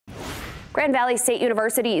Grand Valley State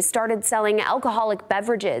University started selling alcoholic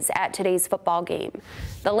beverages at today's football game.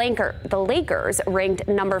 The Lakers, ranked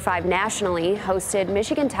number 5 nationally, hosted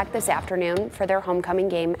Michigan Tech this afternoon for their homecoming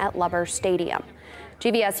game at Lubbers Stadium.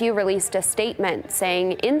 GVSU released a statement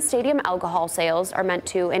saying in-stadium alcohol sales are meant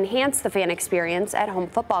to enhance the fan experience at home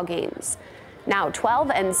football games. Now, 12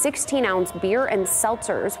 and 16-ounce beer and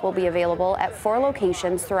seltzers will be available at 4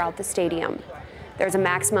 locations throughout the stadium. There's a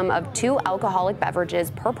maximum of 2 alcoholic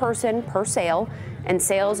beverages per person per sale, and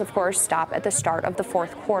sales, of course, stop at the start of the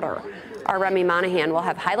 4th quarter. Our Remy Monahan will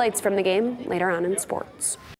have highlights from the game later on in sports.